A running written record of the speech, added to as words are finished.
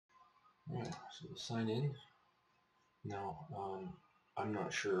Alright, so sign in. Now, I'm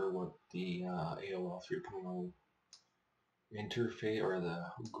not sure what the AOL 3.0 interface or the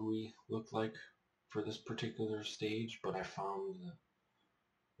GUI looked like for this particular stage, but I found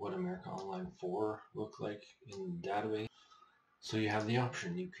what America Online 4 looked like in the database. So you have the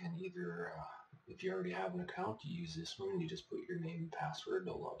option. You can either, if you already have an account, you use this one. You just put your name and password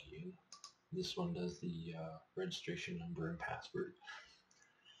to log you in. This one does the registration number and password.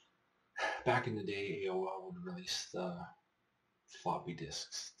 Back in the day, AOL would release the floppy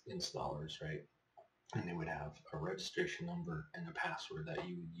disks installers, right? And they would have a registration number and a password that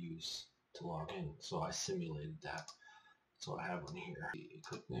you would use to log in. So I simulated that. So I have one here.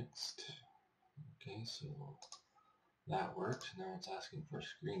 Click next. Okay, so that worked. Now it's asking for a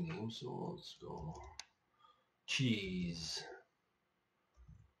screen name, so let's go Cheese.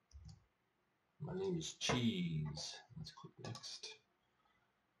 My name is Cheese. Let's click next.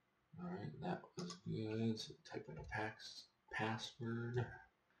 Alright, that was good. So type in a password.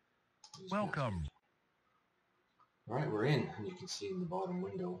 Welcome. Alright, we're in. And you can see in the bottom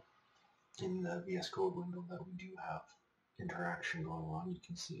window, in the VS Code window, that we do have interaction going on. You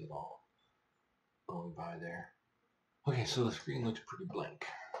can see it all going by there. Okay, so the screen looks pretty blank,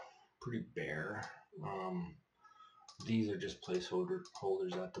 pretty bare. These are just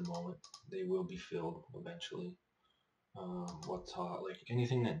placeholders at the moment. They will be filled eventually. What's hot, like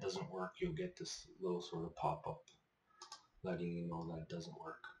anything that doesn't work, you'll get this little sort of pop-up letting you know that it doesn't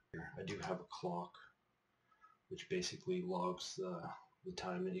work. I do have a clock, which basically logs the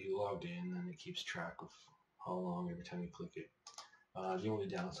time that you logged in, and it keeps track of how long every time you click it. The only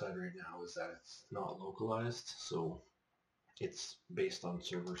downside right now is that it's not localized, so it's based on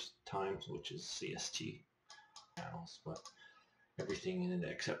server times, which is CST channels, but everything in it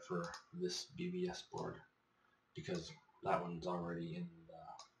except for this BBS board, because that one's already in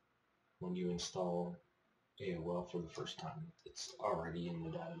when you install AOL for the first time, it's already in the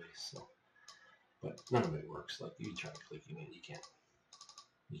database. So, but none of it works. Like you try clicking it, you can't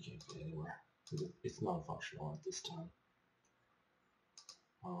get anywhere. It's non-functional at this time.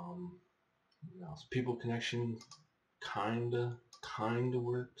 People connection kinda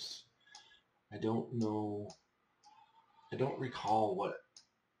works. I don't know. I don't recall what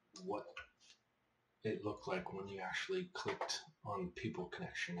it looked like when you actually clicked on people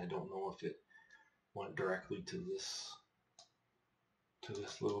connection. I don't know if it went directly to this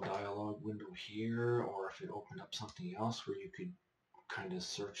little dialog window here, or if it opened up something else where you could kind of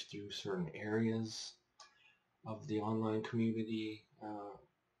search through certain areas of the online community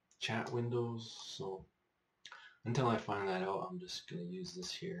chat windows. So until I find that out, I'm just going to use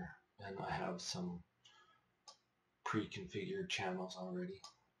this here, and I have some pre-configured channels already.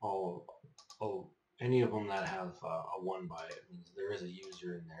 Any of them that have a 1 by it means there is a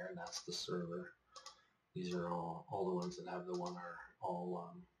user in there, and that's the server. These are all the ones that have the 1 are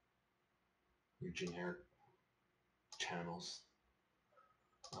all your generic channels.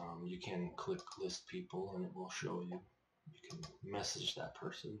 You can click list people and it will show you. You can message that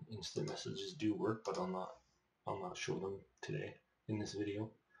person. Instant messages do work, but I'll not show them today in this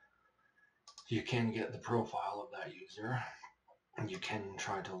video. You can get the profile of that user, and you can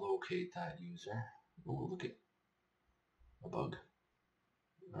try to locate that user. Oh, look at a bug.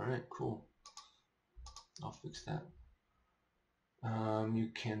 Alright, cool. I'll fix that. You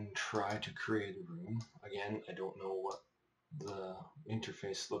can try to create a room. Again, I don't know what the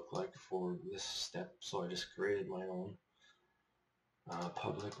interface looked like for this step, so I just created my own.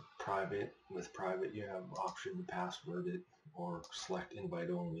 Public, private. With private, you have option to password it or select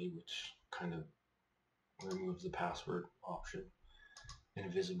invite only, which kind of removes the password option.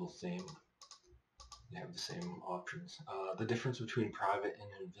 Invisible theme. They have the same options. The difference between private and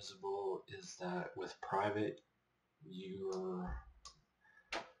invisible is that with private, your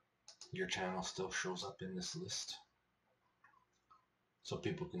channel still shows up in this list, so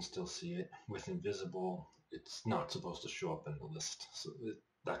people can still see it. With invisible, it's not supposed to show up in the list, so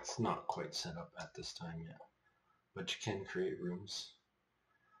that's not quite set up at this time yet. But you can create rooms.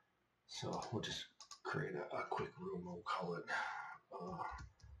 So we'll just create a quick room. We'll call it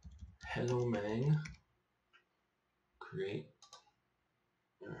Hello Mang. Create.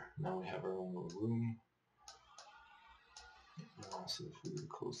 Now we have our own little room. So if we would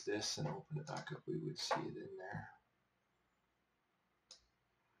close this and open it back up, we would see it in there.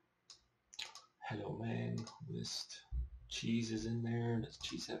 Hello Mang list. Cheese is in there. Does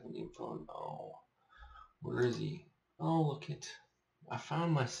Cheese have any info? No. Where is he? Oh, look it. I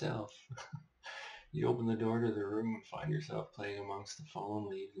found myself. You open the door to the room and find yourself playing amongst the fallen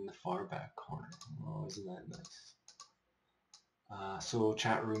leaves in the far back corner. Oh, isn't that nice? So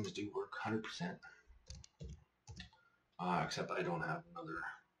chat rooms do work 100%. Except I don't have another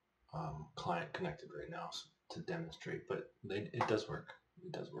client connected right now to demonstrate, but it does work.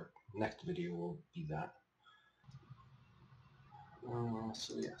 It does work. Next video will be that.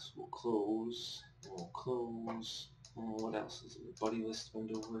 So yes, we'll close, and we'll close. What else is it? The buddy list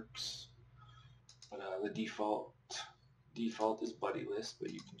window works, but the default is buddy list,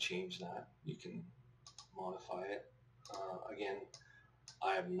 but you can change that. You can modify it. Again,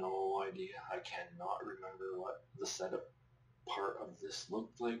 I have no idea. I cannot remember what the setup part of this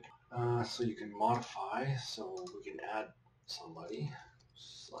looked like. So you can modify, so we can add somebody.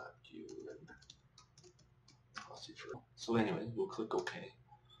 Slap you and so anyway, we'll click OK.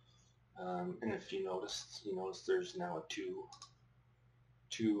 And if you notice there's now a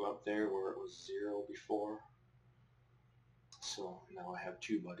 2 up there where it was 0 before. So now I have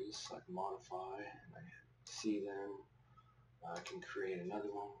 2 buddies, so I can modify and I see them. I can create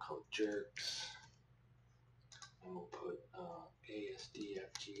another one called jerks. And we'll put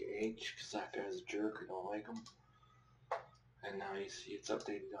ASDFGH because that guy's a jerk. I don't like him. And now you see it's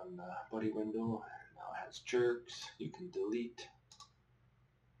updated on the buddy window. Now it has jerks. You can delete,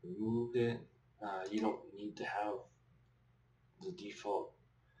 remove it. You don't need to have the default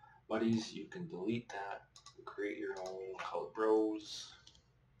buddies. You can delete that, create your own, call it bros.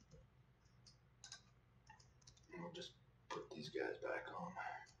 And we'll just put these guys back on.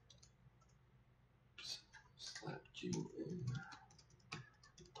 Just slap you in.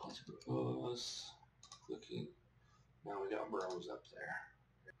 Possible us. Clicking. Now we got bros up there.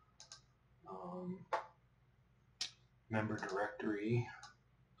 Member directory.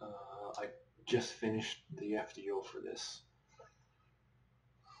 I just finished the FDO for this.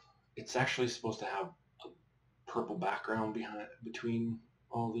 It's actually supposed to have a purple background between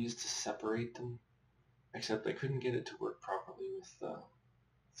all these to separate them, except I couldn't get it to work properly with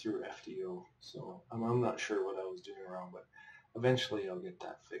through FDO. So I'm not sure what I was doing wrong, but eventually I'll get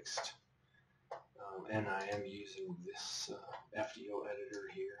that fixed. And I am using this FDO editor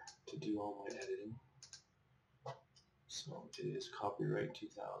here to do all my editing. So it is copyright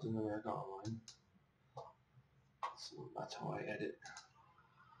 2000 America Online. So that's how I edit.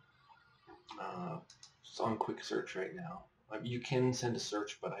 It's on quick search right now. You can send a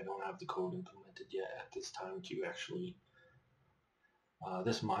search, but I don't have the code implemented yet at this time to actually.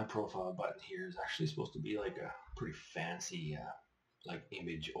 This My Profile button here is actually supposed to be like a pretty fancy like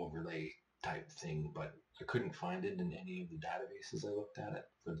image overlay type thing, but I couldn't find it in any of the databases I looked at it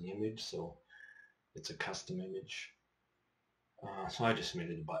for the image, so it's a custom image. So I just made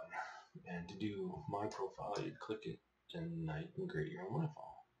it a button, and to do My Profile, you'd click it, and now you can create your own My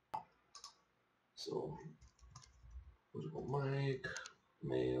File. So, mic,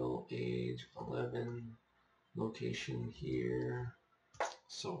 male, age 11, location here.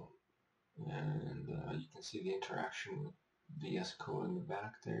 So, and you can see the interaction with VS Code in the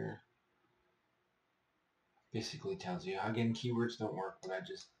back there. Basically tells you, again, keywords don't work, but I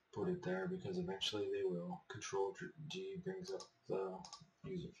just put it there because eventually they will. Control G brings up the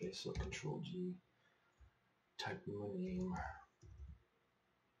user face, so Control G, type in my name,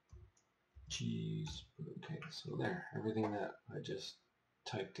 cheese, okay, so there, everything that I just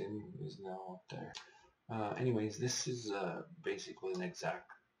typed in is now up there. Anyways, this is basically an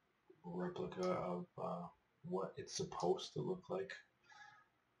exact replica of what it's supposed to look like.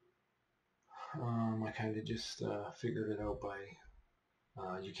 I kind of just figured it out by,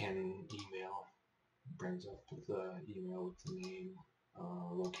 you can email, brings up the email with the name,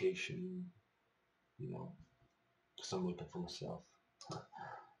 location, you know, because I'm looking for myself.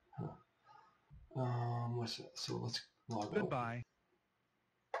 What's that? So let's log out. Goodbye.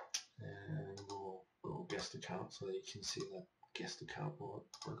 And we'll go guest account so that you can see that guest account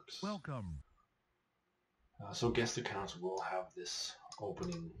works. Welcome. So guest accounts will have this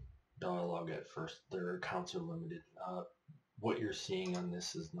opening dialog at first. Their accounts are limited. What you're seeing on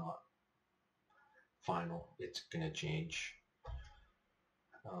this is not final. It's going to change.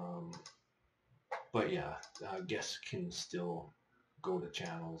 But yeah, guests can still go to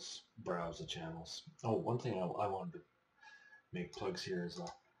channels, browse the channels. Oh, one thing I wanted to make plugs here is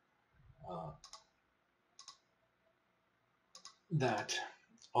that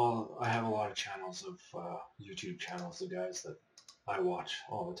I have a lot of channels of YouTube channels, the guys that I watch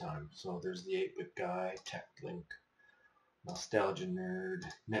all the time. So there's the 8-Bit Guy, Tech Link, Nostalgia Nerd,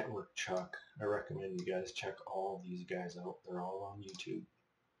 Network Chuck. I recommend you guys check all these guys out. They're all on YouTube.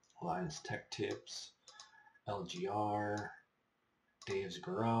 Linus Tech Tips, LGR, Dave's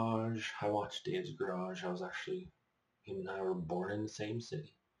Garage. I watched Dave's Garage. Him and I were born in the same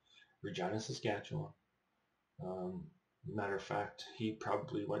city, Regina, Saskatchewan. Matter of fact, he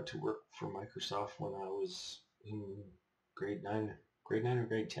probably went to work for Microsoft when I was in grade 9 or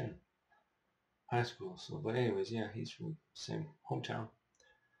grade 10 high school. So, but anyways, yeah, he's from the same hometown.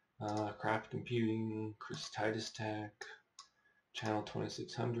 Craft Computing, Chris Titus Tech, Channel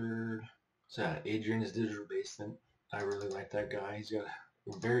 2600. So Adrian's Digital Basement. I really like that guy. He's got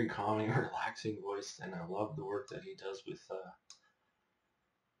a very calming, relaxing voice, and I love the work that he does with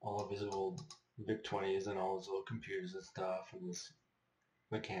all of his old VIC-20s and all his old computers and stuff, and his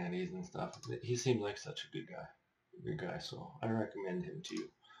mechanics and stuff. He seemed like such a good guy. So I recommend him to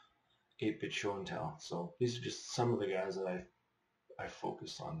 8-Bit Show and Tell. So these are just some of the guys that I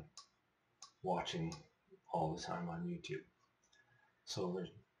focus on watching all the time on YouTube. So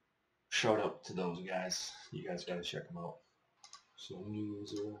there's shout out to those guys. You guys gotta check them out. So new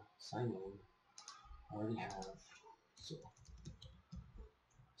user, sign in. I already have. So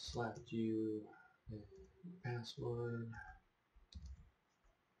slapped you and password.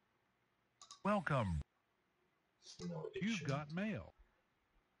 Welcome. You've got mail.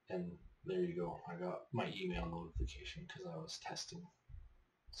 And there you go. I got my email notification because I was testing.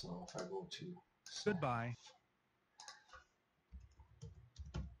 So if I go to goodbye.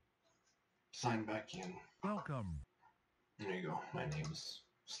 Sign back in. Welcome. There you go. My name's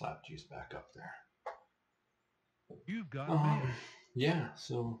Slap Juice back up there. You've got mail. Yeah,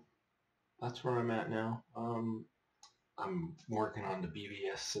 so that's where I'm at now. I'm working on the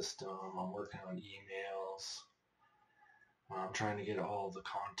BBS system. I'm working on emails. I'm trying to get all the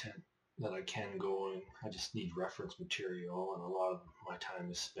content that I can going. I just need reference material, and a lot of my time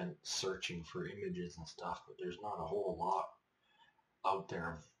is spent searching for images and stuff, but there's not a whole lot out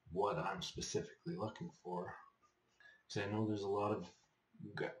there of what I'm specifically looking for. Because I know there's a lot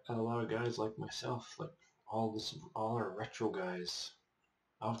of guys like myself, like all our retro guys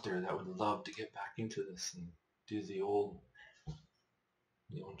out there that would love to get back into this and do the old,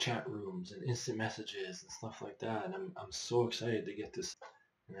 chat rooms and instant messages and stuff like that. And I'm so excited to get this,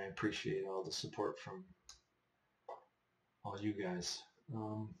 and I appreciate all the support from all you guys.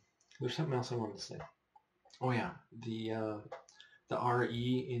 There's something else I wanted to say. Oh yeah, the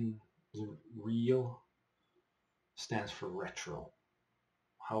RE in the real stands for retro.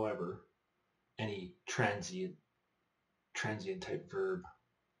 However, any transient type verb,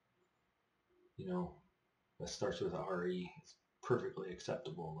 that starts with RE is perfectly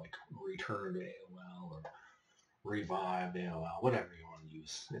acceptable, like return to AOL or revive AOL, whatever you want to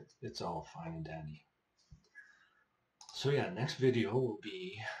use. It's all fine and dandy. So yeah, next video will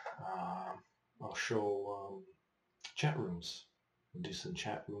be, I'll show chat rooms. We'll do some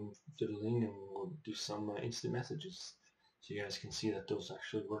chat room fiddling, and we'll do some instant messages, so you guys can see that those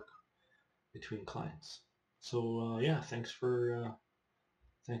actually work between clients. So yeah, thanks for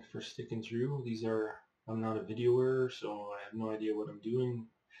sticking through. I'm not a videoer, so I have no idea what I'm doing.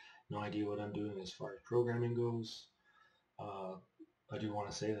 No idea what I'm doing as far as programming goes. I do want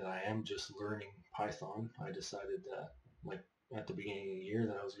to say that I am just learning Python. I decided that, like, at the beginning of the year,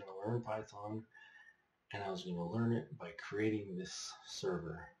 that I was going to learn Python, and I was going to learn it by creating this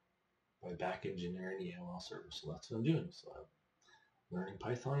server, by back engineering the AOL server. So that's what I'm doing. So I'm learning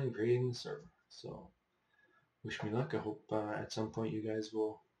Python and creating the server. So wish me luck. I hope at some point you guys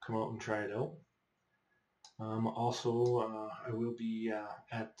will come out and try it out. Also, I will be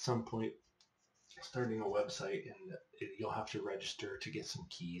at some point starting a website, and you'll have to register to get some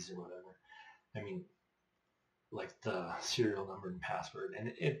keys or whatever. I mean, like the serial number and password,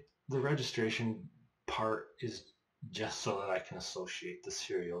 and the registration part is just so that I can associate the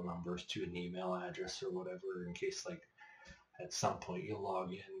serial numbers to an email address or whatever, in case, like, at some point you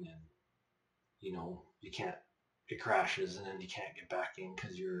log in and it crashes and then you can't get back in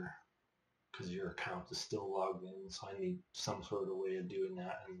because your account is still logged in. So I need some sort of way of doing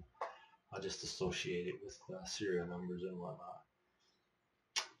that, and I'll just associate it with serial numbers and whatnot.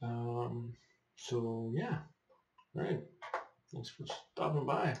 So yeah, all right. Thanks for stopping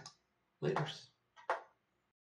by. Laters.